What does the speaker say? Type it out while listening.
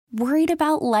Worried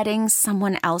about letting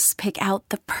someone else pick out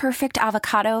the perfect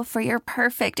avocado for your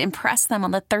perfect impress them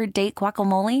on the third date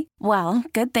guacamole? Well,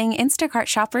 good thing Instacart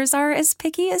shoppers are as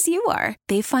picky as you are.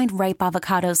 They find ripe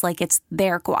avocados like it's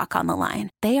their guac on the line.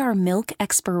 They are milk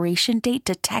expiration date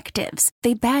detectives.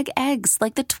 They bag eggs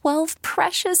like the 12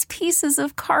 precious pieces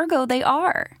of cargo they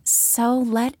are. So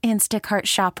let Instacart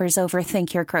shoppers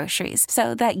overthink your groceries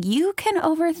so that you can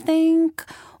overthink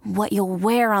what you'll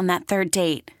wear on that third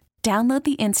date. Download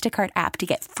the Instacart app to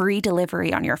get free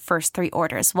delivery on your first 3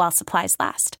 orders while supplies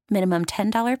last. Minimum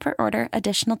 $10 per order.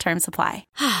 Additional terms apply.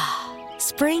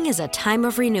 Spring is a time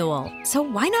of renewal, so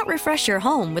why not refresh your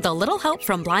home with a little help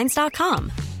from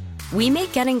Blinds.com? We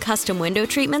make getting custom window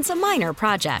treatments a minor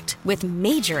project with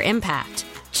major impact.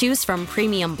 Choose from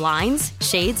premium blinds,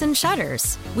 shades, and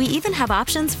shutters. We even have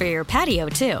options for your patio,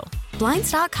 too.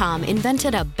 Blinds.com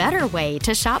invented a better way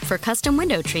to shop for custom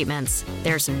window treatments.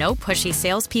 There's no pushy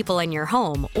salespeople in your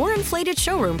home or inflated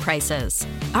showroom prices.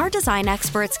 Our design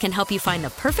experts can help you find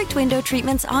the perfect window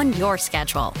treatments on your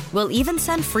schedule. We'll even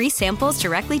send free samples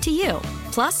directly to you.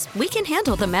 Plus, we can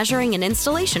handle the measuring and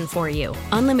installation for you.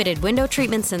 Unlimited window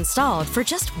treatments installed for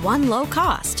just one low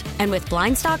cost. And with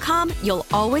Blinds.com, you'll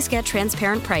always get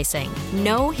transparent pricing.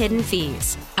 No hidden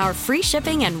fees. Our free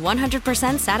shipping and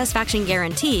 100% satisfaction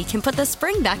guarantee can put the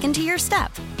spring back into your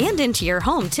step and into your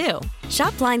home, too.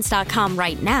 Shop Blinds.com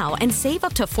right now and save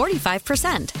up to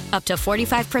 45%. Up to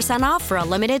 45% off for a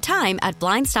limited time at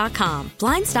Blinds.com.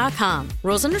 Blinds.com.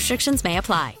 Rules and restrictions may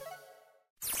apply.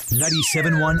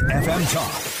 97.1 FM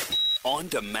Talk. On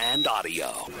demand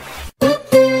audio.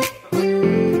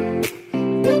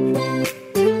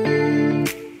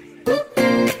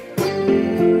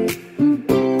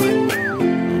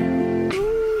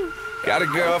 Got a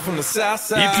girl from the south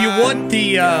side. If you want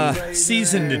the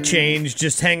season to change,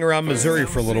 just hang around Missouri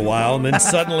for a little while, and then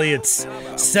suddenly it's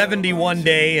 71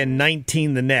 day and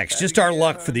 19 the next. Just our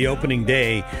luck for the opening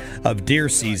day of deer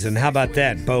season. How about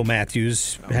that, Bo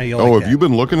Matthews? How do you like that? Have you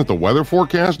been looking at the weather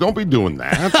forecast? Don't be doing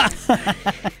that.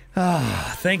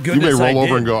 Thank goodness you may roll I over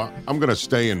did. and go, I'm going to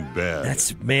stay in bed.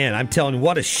 Man, I'm telling you,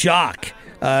 what a shock.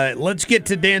 Let's get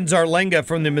to Dan Zarlenga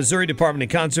from the Missouri Department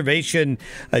of Conservation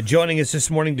joining us this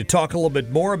morning to talk a little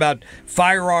bit more about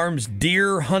firearms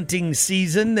deer hunting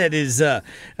season that is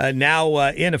now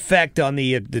in effect on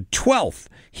the 12th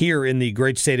here in the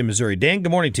great state of Missouri. Dan,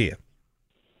 good morning to you.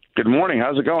 Good morning.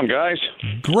 How's it going, guys?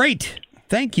 Great.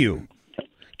 Thank you.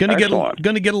 Going to get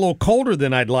a little colder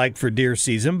than I'd like for deer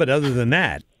season, but other than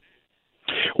that.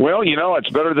 Well, it's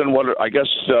better than what I guess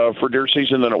for deer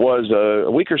season than it was a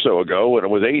week or so ago when it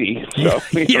was 80.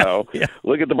 So,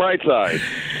 look at the bright side.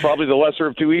 Probably the lesser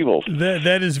of two evils.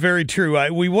 That is very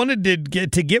true. We wanted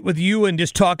to get with you and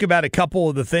just talk about a couple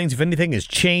of the things, if anything has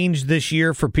changed this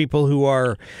year for people who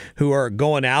are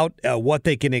going out, what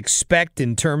they can expect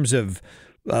in terms of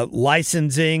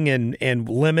licensing and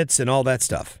limits and all that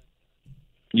stuff.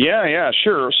 Yeah,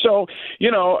 sure. So,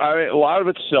 a lot of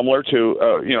it's similar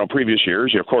to, previous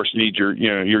years. You, of course, need your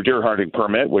deer hunting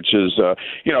permit, which is,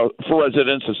 for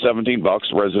residents is $17,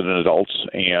 resident adults,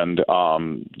 and,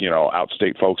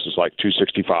 outstate folks is like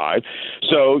 $265.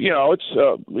 So,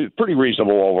 it's pretty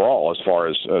reasonable overall as far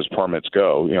as permits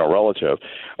go, relative.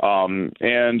 And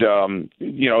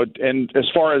as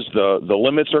far as the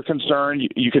limits are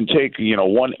concerned, you can take,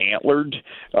 one antlered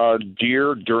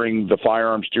deer during the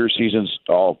firearms deer seasons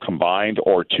all combined,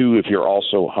 or 2 if you're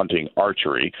also hunting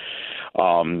archery.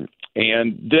 And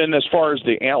then as far as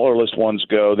the antlerless ones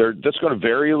go, that's going to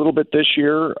vary a little bit this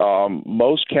year.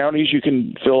 Most counties you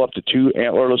can fill up to 2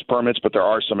 antlerless permits, but there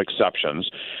are some exceptions.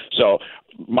 So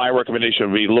my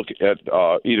recommendation would be look at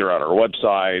either on our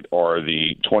website or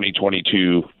the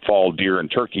 2022 Fall Deer and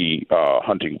Turkey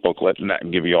hunting booklet, and that can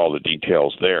give you all the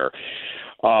details there.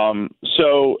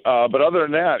 But other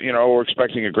than that, we're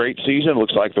expecting a great season.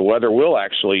 Looks like the weather will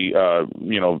actually,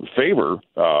 favor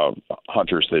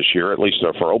hunters this year, at least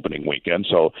for opening weekend.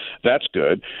 So that's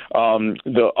good.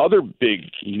 The other big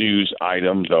news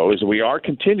item, though, is we are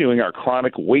continuing our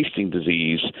chronic wasting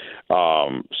disease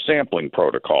sampling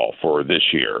protocol for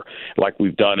this year, like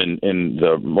we've done in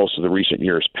the most of the recent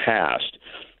years past.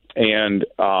 And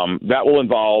that will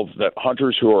involve that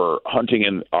hunters who are hunting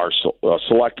in our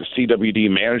select CWD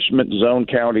management zone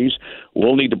counties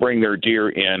will need to bring their deer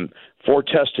in for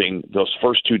testing those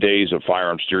first 2 days of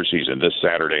firearms deer season, this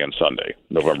Saturday and Sunday,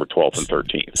 November 12th and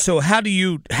 13th. So how do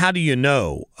you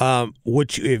know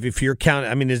which, if you're counting?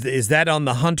 I mean, is that on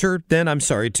the hunter? Then I'm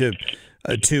sorry to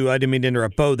I didn't mean to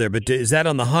interrupt Bo there, but is that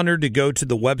on the hunter to go to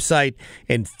the website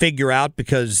and figure out,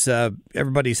 because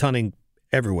everybody's hunting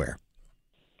everywhere?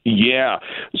 Yeah.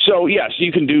 So, yes,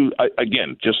 you can do,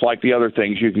 again, just like the other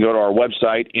things, you can go to our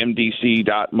website,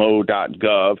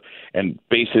 mdc.mo.gov, and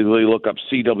basically look up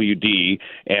CWD,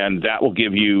 and that will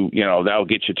give you, that'll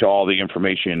get you to all the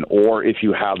information. Or if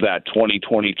you have that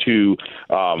 2022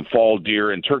 fall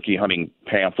deer and turkey hunting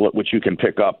pamphlet, which you can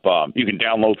pick up, you can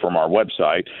download from our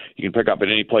website. You can pick up at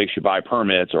any place you buy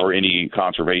permits or any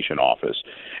conservation office.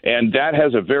 And that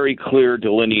has a very clear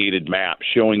delineated map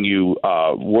showing you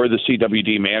where the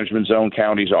CWD management zone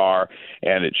counties are,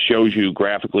 and it shows you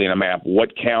graphically in a map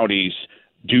what counties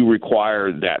do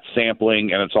require that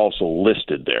sampling, and it's also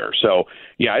listed there. So,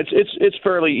 yeah, it's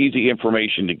fairly easy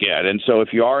information to get. And so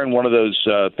if you are in one of those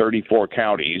 34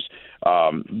 counties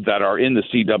that are in the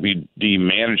CWD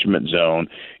management zone,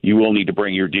 you will need to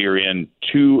bring your deer in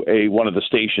to one of the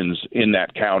stations in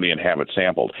that county and have it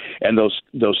sampled. And those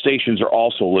stations are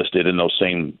also listed in those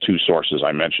same two sources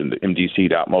I mentioned, the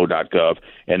mdc.mo.gov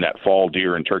and that fall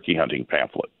deer and turkey hunting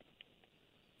pamphlet.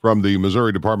 From the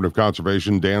Missouri Department of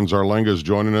Conservation, Dan Zarlenga is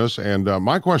joining us. And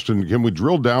my question, can we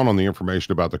drill down on the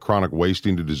information about the chronic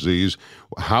wasting disease?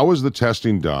 How is the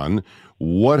testing done?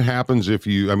 What happens if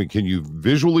can you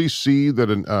visually see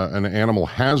that an animal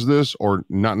has this or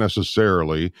not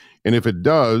necessarily? And if it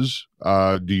does,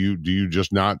 do you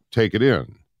just not take it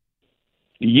in?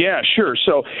 Yeah, sure.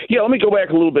 So, let me go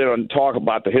back a little bit and talk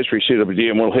about the history of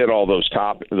CWD, and we'll hit all those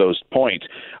points.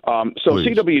 Please.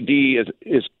 CWD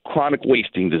is chronic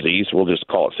wasting disease. We'll just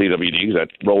call it CWD because that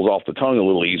rolls off the tongue a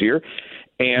little easier.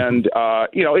 And,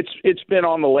 it's been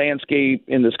on the landscape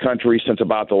in this country since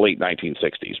about the late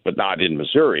 1960s, but not in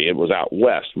Missouri. It was out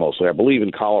west mostly, I believe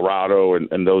in Colorado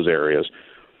and those areas.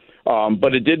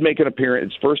 But it did make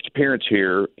its first appearance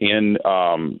here in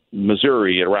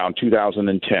Missouri around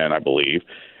 2010, I believe,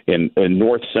 in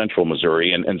north central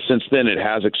Missouri. And since then it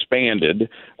has expanded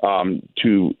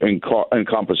to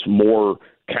encompass more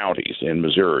counties in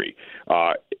Missouri.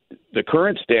 The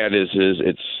current status is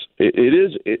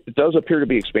it does appear to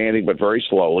be expanding, but very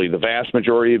slowly. The vast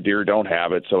majority of deer don't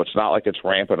have it, so it's not like it's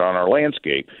rampant on our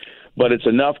landscape. But it's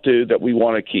enough that we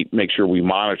want to make sure we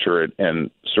monitor it and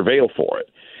surveil for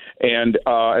it. And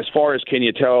as far as can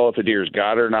you tell if a deer's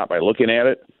got it or not by looking at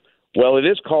it, well, it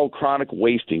is called chronic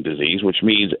wasting disease, which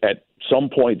means at some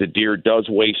point the deer does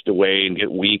waste away and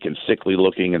get weak and sickly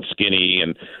looking and skinny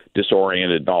and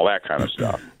disoriented and all that kind of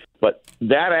stuff. But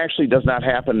that actually does not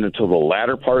happen until the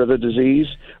latter part of the disease,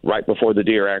 right before the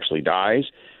deer actually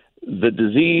dies. The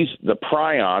disease, the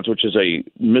prions, which is a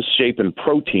misshapen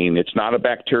protein, it's not a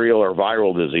bacterial or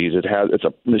viral disease. It's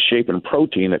a misshapen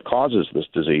protein that causes this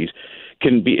disease,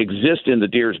 can exist in the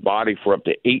deer's body for up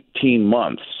to 18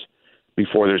 months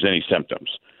before there's any symptoms.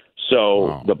 So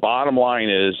wow. The bottom line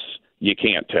is you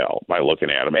can't tell by looking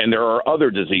at them. And there are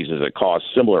other diseases that cause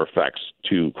similar effects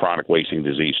to chronic wasting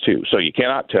disease too. So you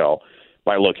cannot tell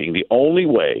by looking. The only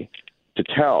way to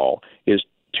tell is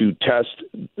to test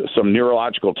some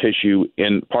neurological tissue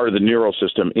in part of the neural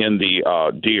system in the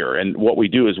deer. And what we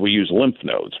do is we use lymph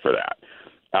nodes for that.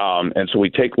 And so we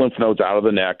take lymph nodes out of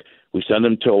the neck, we send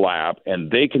them to a lab, and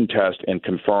they can test and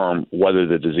confirm whether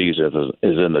the disease is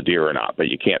in the deer or not, but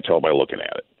you can't tell by looking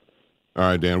at it. All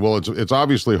right, Dan. Well, it's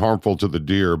obviously harmful to the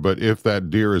deer, but if that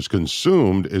deer is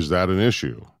consumed, is that an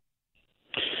issue?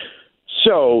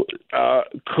 So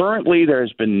currently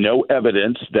there's been no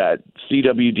evidence that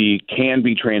CWD can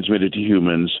be transmitted to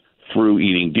humans through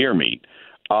eating deer meat.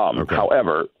 Okay.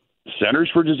 However, Centers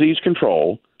for Disease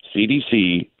Control,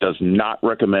 CDC, does not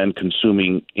recommend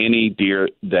consuming any deer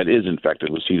that is infected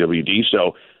with CWD.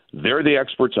 So they're the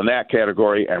experts in that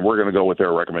category, and we're going to go with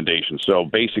their recommendation. So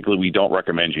basically, we don't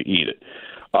recommend you eat it.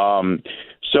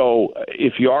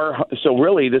 So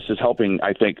really, this is helping,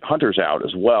 I think, hunters out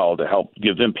as well to help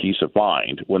give them peace of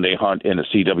mind when they hunt in a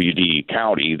CWD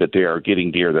county that they are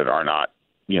getting deer that are not,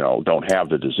 don't have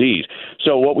the disease.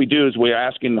 So what we do is we're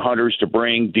asking hunters to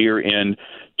bring deer in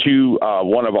to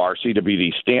one of our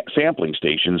CWD sampling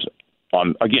stations.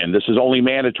 Again, this is only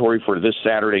mandatory for this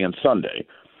Saturday and Sunday.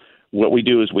 What we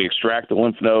do is we extract the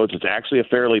lymph nodes. It's actually a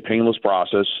fairly painless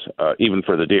process, even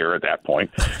for the deer at that point.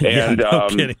 And no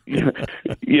kidding.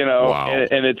 Wow.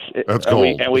 and that's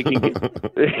cold. We can get,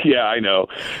 yeah, I know.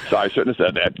 So I shouldn't have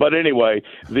said that. But anyway,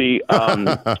 we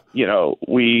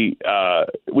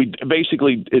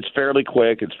basically, it's fairly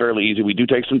quick. It's fairly easy. We do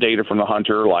take some data from the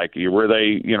hunter, like where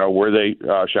they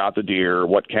shot the deer,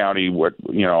 what county,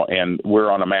 and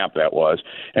where on a map that was.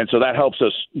 And so that helps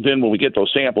us. Then when we get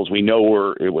those samples, we know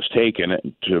where it was taken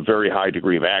to a very high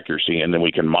degree of accuracy, and then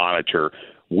we can monitor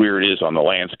where it is on the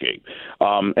landscape.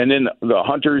 And then the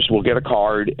hunters will get a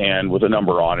card and with a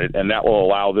number on it, and that will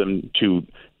allow them to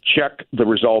check the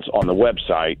results on the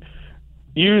website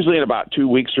Usually in about 2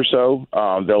 weeks or so,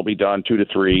 they'll be done, 2 to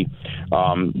 3.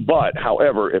 But,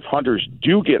 however, if hunters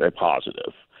do get a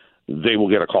positive, they will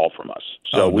get a call from us.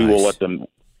 So we will let them.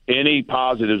 Any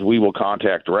positives we will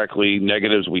contact directly.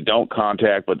 Negatives we don't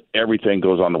contact, but everything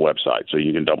goes on the website, so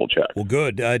you can double check. Well,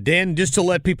 good. Dan, just to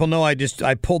let people know, I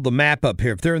pulled the map up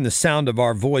here. If they're in the sound of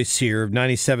our voice here,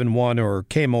 97.1 or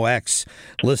KMOX,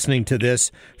 listening to this,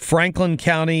 Franklin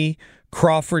County,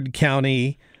 Crawford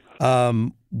County,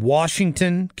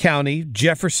 Washington County,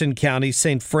 Jefferson County,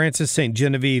 St. Francis, St.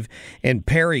 Genevieve, and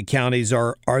Perry counties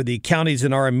are the counties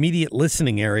in our immediate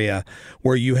listening area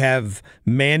where you have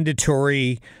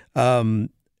mandatory.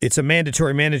 It's a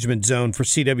mandatory management zone for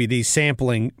CWD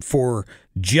sampling for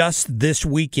just this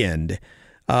weekend.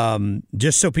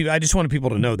 Just so people, I just wanted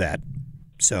people to know that.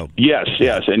 So yes,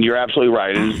 and you're absolutely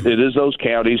right. It is those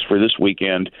counties for this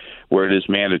weekend where it is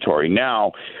mandatory.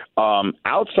 Now,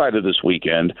 outside of this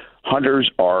weekend, hunters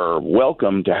are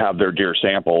welcome to have their deer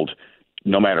sampled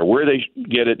no matter where they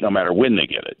get it, no matter when they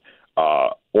get it,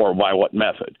 or by what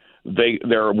method.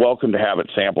 They're welcome to have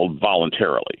it sampled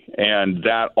voluntarily, and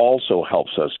that also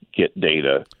helps us get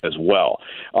data as well.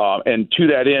 And to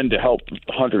that end, to help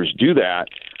hunters do that,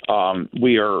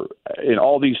 we are in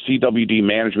all these CWD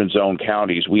management zone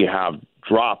counties, we have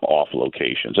drop-off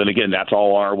locations. And again, that's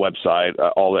all on our website.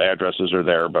 All the addresses are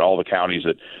there, but all the counties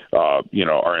that,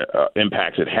 are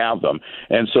impacted have them.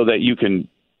 And so that you can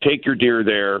take your deer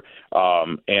there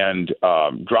and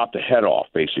drop the head off,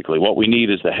 basically. What we need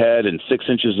is the head and 6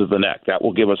 inches of the neck. That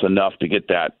will give us enough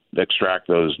to extract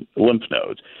those lymph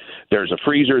nodes. There's a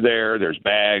freezer there, there's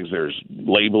bags, there's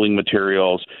labeling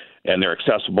materials, and they're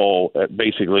accessible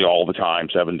basically all the time,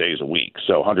 7 days a week.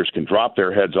 So hunters can drop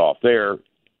their heads off there,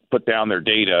 put down their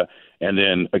data, and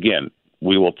then, again,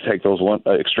 we will take those,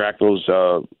 extract those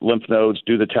lymph nodes,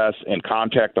 do the tests, and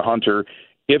contact the hunter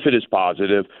if it is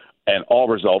positive, and all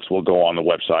results will go on the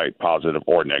website, positive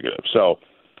or negative. So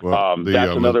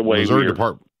that's another way. Missouri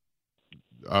Department.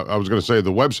 I was going to say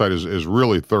the website is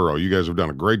really thorough. You guys have done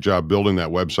a great job building that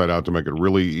website out to make it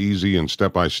really easy and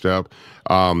step by step.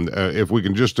 If we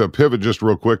can just pivot just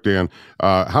real quick, Dan,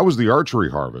 how was the archery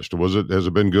harvest? Has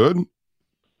it been good?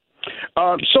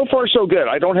 So far, so good.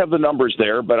 I don't have the numbers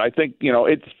there, but I think,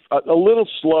 it's a little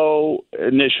slow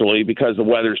initially because the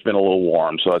weather's been a little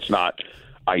warm, so it's not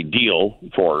ideal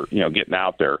for, getting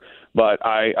out there. But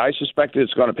I suspect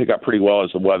it's going to pick up pretty well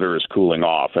as the weather is cooling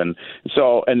off. And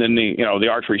then the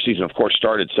archery season, of course,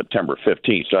 started September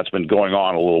 15th, so that's been going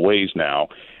on a little ways now,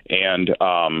 and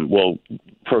will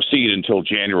proceed until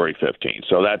January 15th.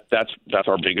 So that's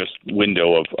our biggest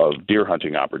window of deer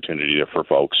hunting opportunity for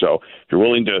folks. So if you're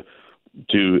willing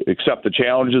to accept the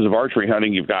challenges of archery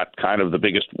hunting, you've got kind of the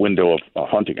biggest window of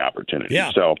hunting opportunity.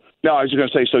 Yeah. So, no, I was just going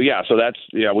to say, so that's,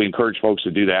 we encourage folks to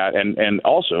do that. And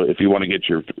also, if you want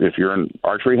to if you're an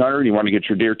archery hunter and you want to get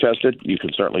your deer tested, you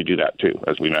can certainly do that too,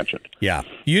 as we mentioned. Yeah.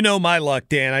 You know my luck,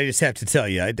 Dan. I just have to tell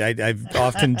you, I've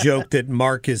often joked that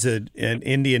Mark is an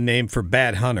Indian name for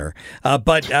bad hunter.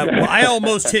 But I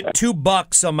almost hit 2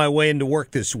 bucks on my way into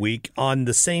work this week on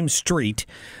the same street.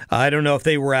 I don't know if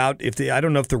they were out. I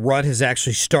don't know if the rut has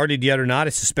actually started yet or not.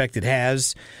 I suspect it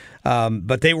has.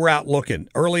 But they were out looking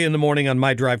early in the morning on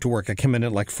my drive to work. I come in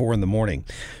at like 4 a.m.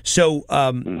 So,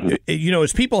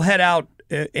 as people head out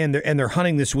and they're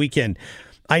hunting this weekend,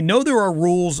 I know there are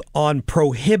rules on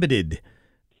prohibited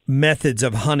methods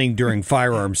of hunting during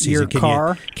firearms season.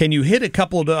 Can you hit a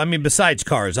couple of, besides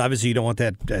cars, obviously you don't want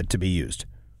that to be used.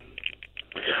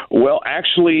 Well,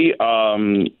 actually,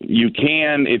 you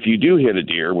can, if you do hit a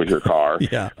deer with your car.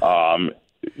 Yeah.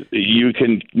 You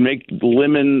can make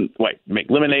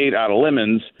lemonade out of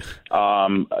lemons.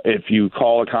 If you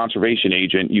call a conservation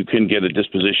agent, you can get a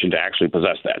disposition to actually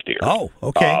possess that deer. Oh,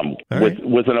 okay.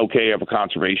 With an okay of a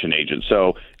conservation agent.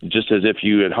 So just as if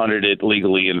you had hunted it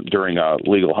legally during a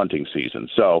legal hunting season.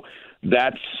 So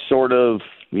that's sort of,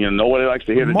 nobody likes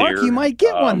to hit a deer. Mark, you might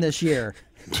get one this year.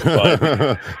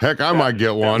 Heck, I might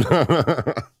get one.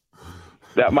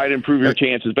 That might improve your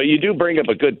chances. But you do bring up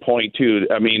a good point, too.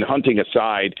 Hunting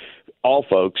aside, all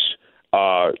folks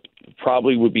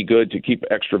probably would be good to keep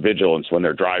extra vigilance when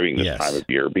they're driving this time of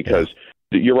year because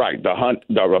you're right.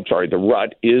 The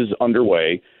rut is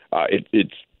underway.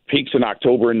 It peaks in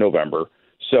October and November.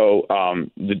 So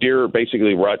the deer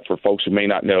basically rut, for folks who may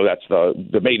not know, that's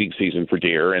the mating season for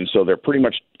deer. And so they're pretty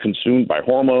much consumed by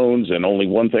hormones and only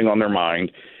one thing on their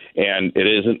mind. And it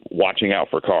isn't watching out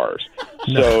for cars.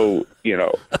 So, they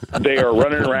are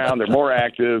running around. They're more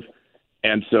active.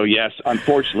 And so, yes,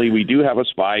 unfortunately, we do have a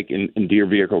spike in deer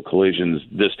vehicle collisions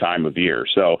this time of year.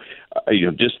 So,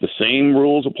 just the same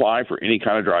rules apply for any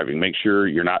kind of driving. Make sure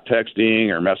you're not texting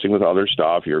or messing with other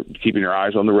stuff. You're keeping your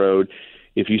eyes on the road.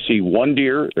 If you see one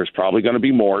deer, there's probably going to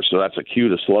be more. So that's a cue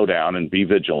to slow down and be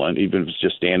vigilant, even if it's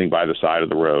just standing by the side of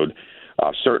the road.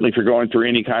 Certainly, if you're going through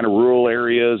any kind of rural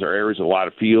areas or areas with a lot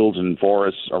of fields and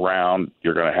forests around,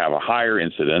 you're going to have a higher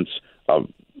incidence of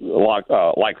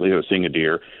likelihood of seeing a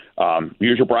deer.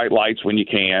 Use your bright lights when you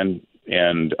can,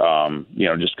 and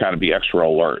just kind of be extra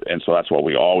alert. And so that's what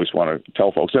we always want to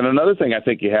tell folks. And another thing I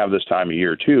think you have this time of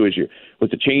year too is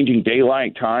with the changing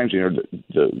daylight times.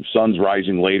 The sun's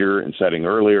rising later and setting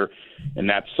earlier, and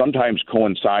that sometimes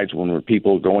coincides when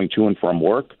people are going to and from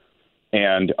work.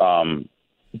 And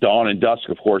dawn and dusk,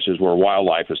 of course, is where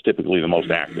wildlife is typically the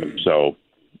most active. So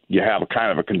you have a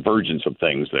kind of a convergence of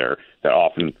things there that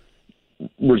often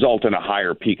result in a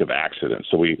higher peak of accidents.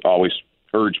 So we always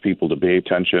urge people to pay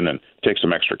attention and take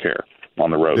some extra care on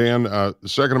the road. Dan, the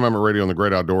Second Amendment Radio on the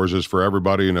Great Outdoors is for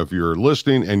everybody. And if you're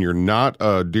listening and you're not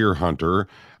a deer hunter,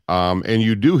 and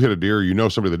you do hit a deer,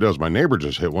 somebody that does. My neighbor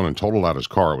just hit one and totaled out his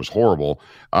car. It was horrible.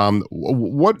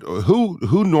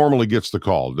 Who normally gets the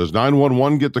call? Does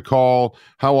 911 get the call?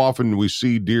 How often do we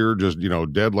see deer just,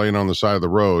 dead laying on the side of the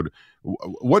road?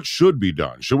 What should be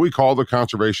done? Should we call the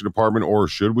conservation department or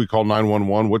should we call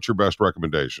 911? What's your best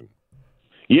recommendation?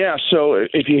 Yeah, so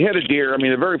if you hit a deer,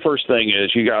 the very first thing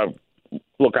is you got to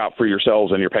look out for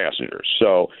yourselves and your passengers.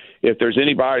 So if there's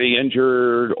anybody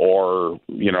injured or,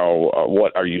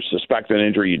 what are you suspect an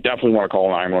injury, you definitely want to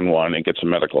call 911 and get some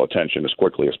medical attention as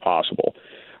quickly as possible.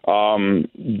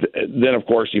 Then, of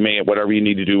course, you may have whatever you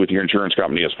need to do with your insurance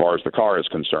company as far as the car is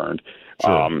concerned.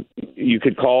 Sure. You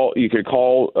could call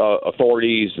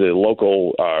authorities, the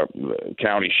local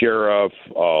county sheriff,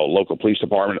 local police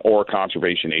department, or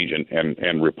conservation agent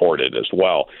and report it as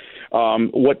well.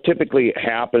 What typically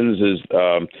happens is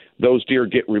those deer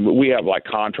get removed. We have like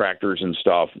contractors and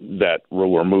stuff that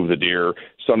will remove the deer.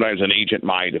 Sometimes an agent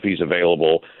might if he's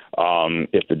available.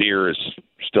 If the deer is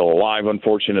still alive,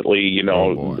 unfortunately,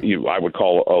 I would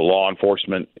call a law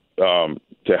enforcement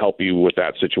to help you with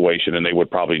that situation, and they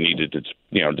would probably need to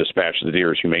dispatch the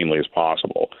deer as humanely as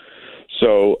possible.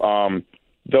 So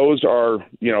those are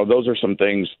some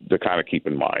things to kind of keep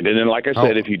in mind. And then, like I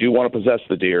said, if you do want to possess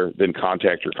the deer, then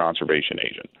contact your conservation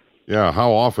agent. Yeah,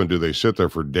 how often do they sit there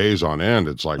for days on end?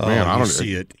 It's like, man, I don't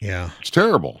see it. Yeah, it's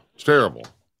terrible. It's terrible.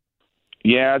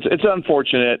 Yeah, it's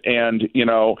unfortunate, and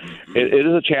it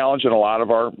is a challenge in a lot of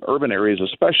our urban areas,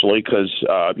 especially because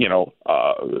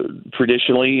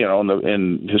traditionally,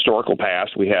 in historical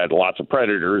past, we had lots of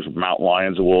predators, mountain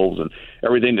lions, wolves, and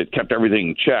everything that kept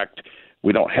everything checked.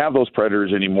 We don't have those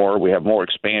predators anymore. We have more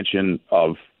expansion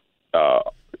of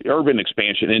urban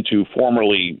expansion into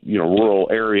formerly rural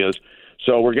areas.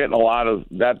 So we're getting a lot of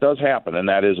that does happen, and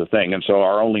that is a thing. And so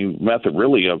our only method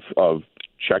really of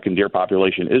checking deer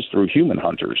population is through human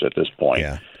hunters at this point.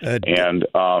 Yeah. And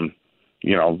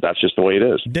that's just the way it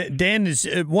is. Dan, is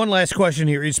one last question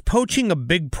here. Is poaching a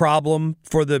big problem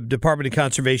for the Department of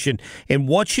Conservation, and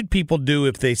what should people do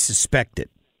if they suspect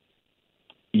it?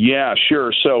 Yeah,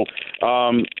 sure. So,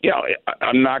 I'm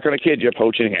not going to kid you.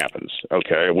 Poaching happens.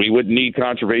 Okay, we would need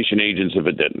conservation agents if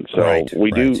it didn't. So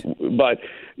we do, but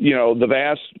the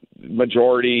vast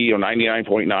majority,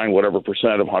 99.9 whatever %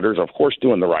 of hunters, are, of course,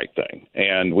 doing the right thing,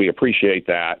 and we appreciate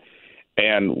that.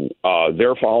 And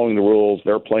they're following the rules.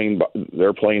 They're playing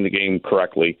the game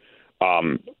correctly.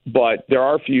 But there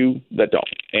are a few that don't.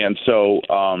 And so,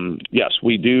 yes,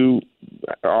 we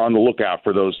are on the lookout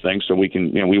for those things so we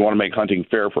can, we want to make hunting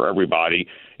fair for everybody.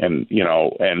 And,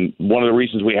 and one of the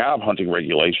reasons we have hunting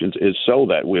regulations is so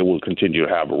that we will continue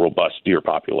to have a robust deer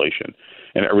population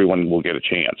and everyone will get a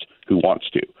chance who wants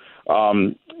to.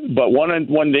 But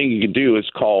one thing you can do is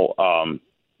call,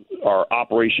 our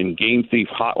Operation Game Thief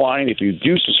hotline if you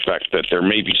do suspect that there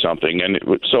may be something. And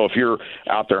so if you're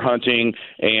out there hunting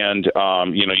and,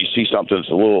 you see something that's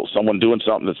someone doing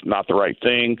something that's not the right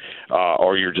thing,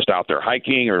 or you're just out there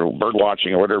hiking or bird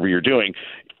watching or whatever you're doing,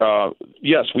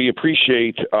 yes, we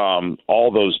appreciate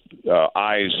all those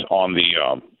eyes on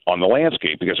the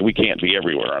landscape because we can't be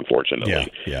everywhere,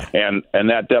 unfortunately. Yeah. And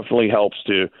that definitely helps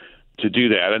to do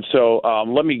that. And so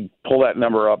let me pull that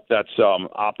number up. That's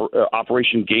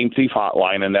Operation Game Thief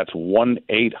Hotline, and that's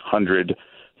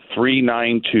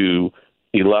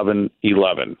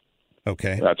 1-800-392-1111.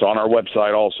 Okay. That's on our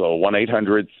website also,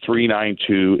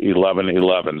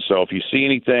 1-800-392-1111. So if you see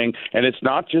anything, and it's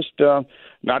not just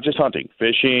hunting,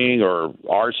 fishing or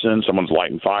arson, someone's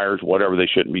lighting fires, whatever they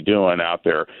shouldn't be doing out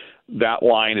there, that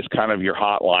line is kind of your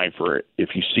hotline for if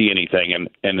you see anything.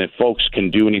 And if folks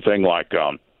can do anything like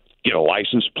get a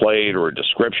license plate or a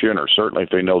description, or certainly if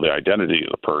they know the identity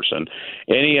of the person,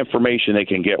 any information they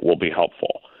can get will be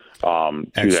helpful to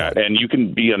that. And you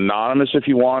can be anonymous if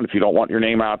you want. If you don't want your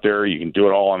name out there, you can do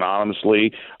it all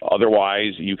anonymously.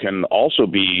 Otherwise, you can also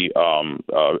be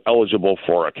eligible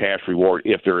for a cash reward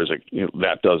if there is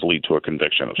that does lead to a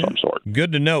conviction of some sort.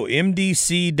 Good to know.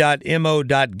 mdc.mo.gov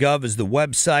is the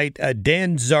website.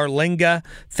 Dan Zarlenga,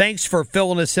 thanks for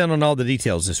filling us in on all the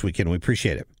details this weekend. We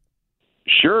appreciate it.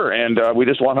 Sure, and we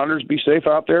just want hunters to be safe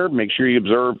out there. Make sure you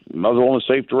observe muzzle in a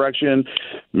safe direction.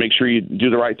 Make sure you do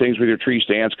the right things with your tree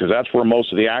stands, because that's where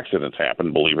most of the accidents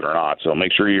happen, believe it or not. So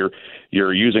make sure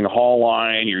you're using a haul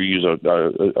line, you use a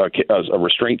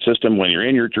restraint system when you're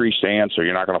in your tree stand, so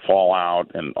you're not going to fall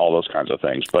out and all those kinds of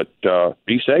things. But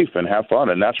be safe and have fun,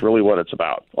 and that's really what it's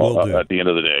about at the end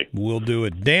of the day. We'll do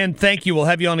it. Dan, thank you. We'll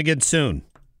have you on again soon.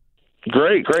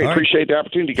 Great. All right. Appreciate the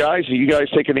opportunity, guys. You guys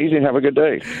take it easy and have a good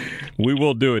day. We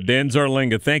will do it. Dan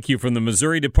Zarlenga, thank you, from the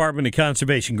Missouri Department of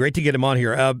Conservation. Great to get him on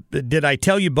here. Did I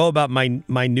tell you, Bo, about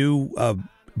my new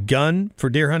gun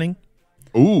for deer hunting?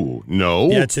 Ooh,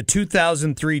 no. Yeah, it's a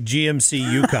 2003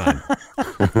 GMC Yukon.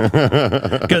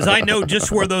 Because I know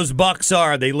just where those bucks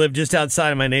are. They live just outside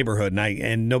of my neighborhood,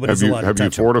 and nobody's allowed to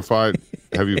touch them.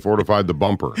 Have you fortified the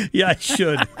bumper? Yeah, I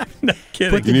should. No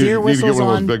kidding. Put the deer whistles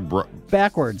on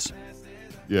backwards.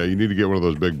 Yeah, you need to get one of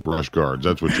those big brush guards.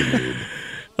 That's what you need.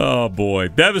 Oh boy,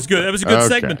 that was good. That was a good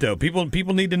segment, though.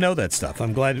 People need to know that stuff.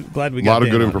 I'm glad we got a lot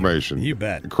of good information. You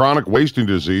bet. Chronic wasting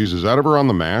disease, is that ever on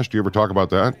the MASH? Do you ever talk about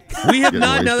that? We have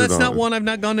not. No, that's not one. I've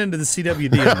not gone into the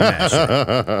CWD on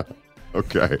the MASH.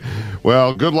 Okay.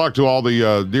 Well, good luck to all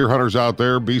the deer hunters out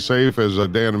there. Be safe, as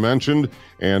Dan mentioned,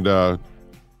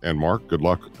 and Mark, good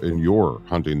luck in your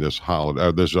hunting this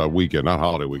weekend. Not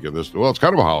holiday weekend. It's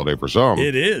kind of a holiday for some.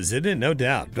 It is, isn't it? No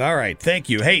doubt. All right, thank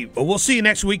you. Hey, we'll see you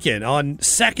next weekend on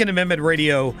Second Amendment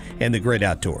Radio and the Great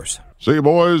Outdoors. See you,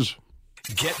 boys.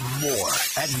 Get more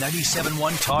at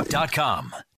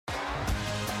 971talk.com.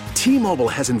 T-Mobile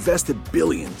has invested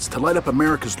billions to light up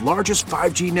America's largest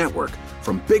 5G network,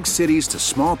 from big cities to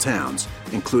small towns,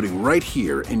 including right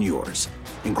here in yours.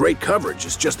 And great coverage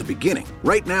is just the beginning.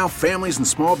 Right now, families and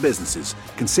small businesses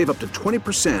can save up to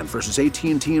 20% versus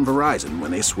AT&T and Verizon when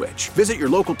they switch. Visit your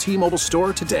local T-Mobile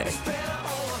store today.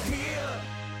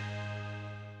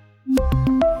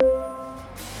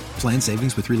 Plan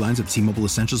savings with 3 lines of T-Mobile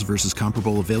Essentials versus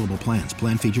comparable available plans.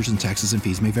 Plan features and taxes and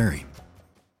fees may vary.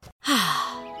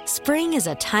 Spring is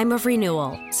a time of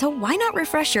renewal, so why not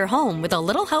refresh your home with a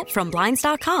little help from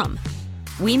Blinds.com?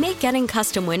 We make getting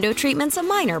custom window treatments a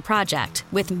minor project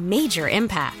with major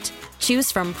impact.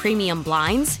 Choose from premium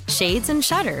blinds, shades, and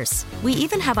shutters. We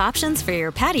even have options for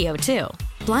your patio, too.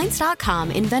 Blinds.com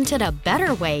invented a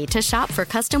better way to shop for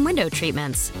custom window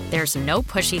treatments. There's no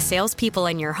pushy salespeople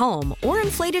in your home or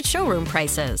inflated showroom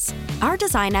prices. Our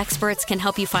design experts can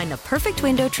help you find the perfect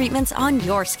window treatments on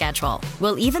your schedule.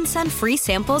 We'll even send free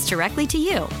samples directly to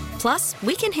you. Plus,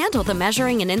 we can handle the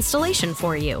measuring and installation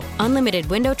for you. Unlimited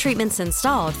window treatments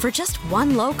installed for just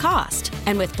one low cost.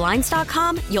 And with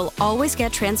Blinds.com, you'll always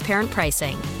get transparent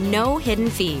pricing. No hidden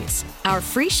fees. Our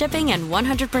free shipping and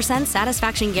 100%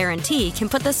 satisfaction guarantee can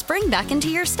put the spring back into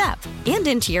your step and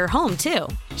into your home, too.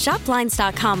 Shop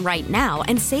Blinds.com right now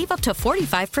and save up to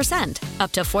 45%.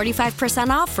 Up to 45%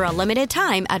 off for a limited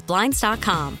time at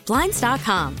Blinds.com.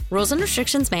 Blinds.com. Rules and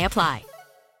restrictions may apply.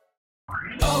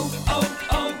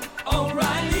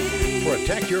 O'Reilly.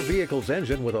 Protect your vehicle's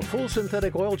engine with a full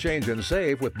synthetic oil change and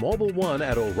save with Mobil 1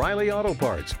 at O'Reilly Auto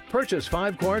Parts. Purchase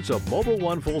 5 quarts of Mobil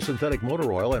 1 full synthetic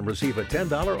motor oil and receive a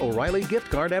 $10 O'Reilly gift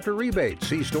card after rebate.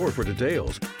 See store for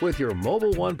details. With your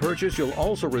Mobil 1 purchase, you'll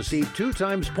also receive 2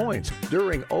 times points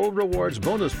during O Rewards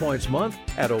Bonus Points Month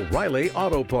at O'Reilly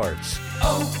Auto Parts.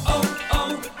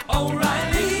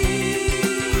 O'Reilly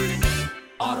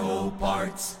Auto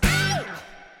Parts.